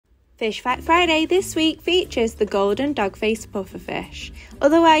Fish Fact Friday this week features the golden dogface pufferfish,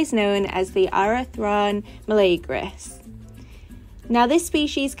 otherwise known as the Arathron malagris. Now this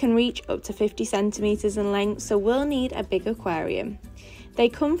species can reach up to 50 centimetres in length, so we'll need a big aquarium. They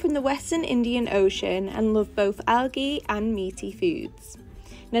come from the Western Indian Ocean and love both algae and meaty foods.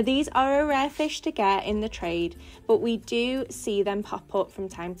 Now these are a rare fish to get in the trade, but we do see them pop up from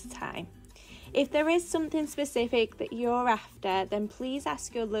time to time. If there is something specific that you're after, then please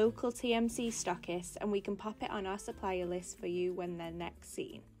ask your local TMC stockist and we can pop it on our supplier list for you when they're next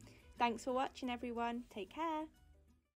seen. Thanks for watching everyone, take care.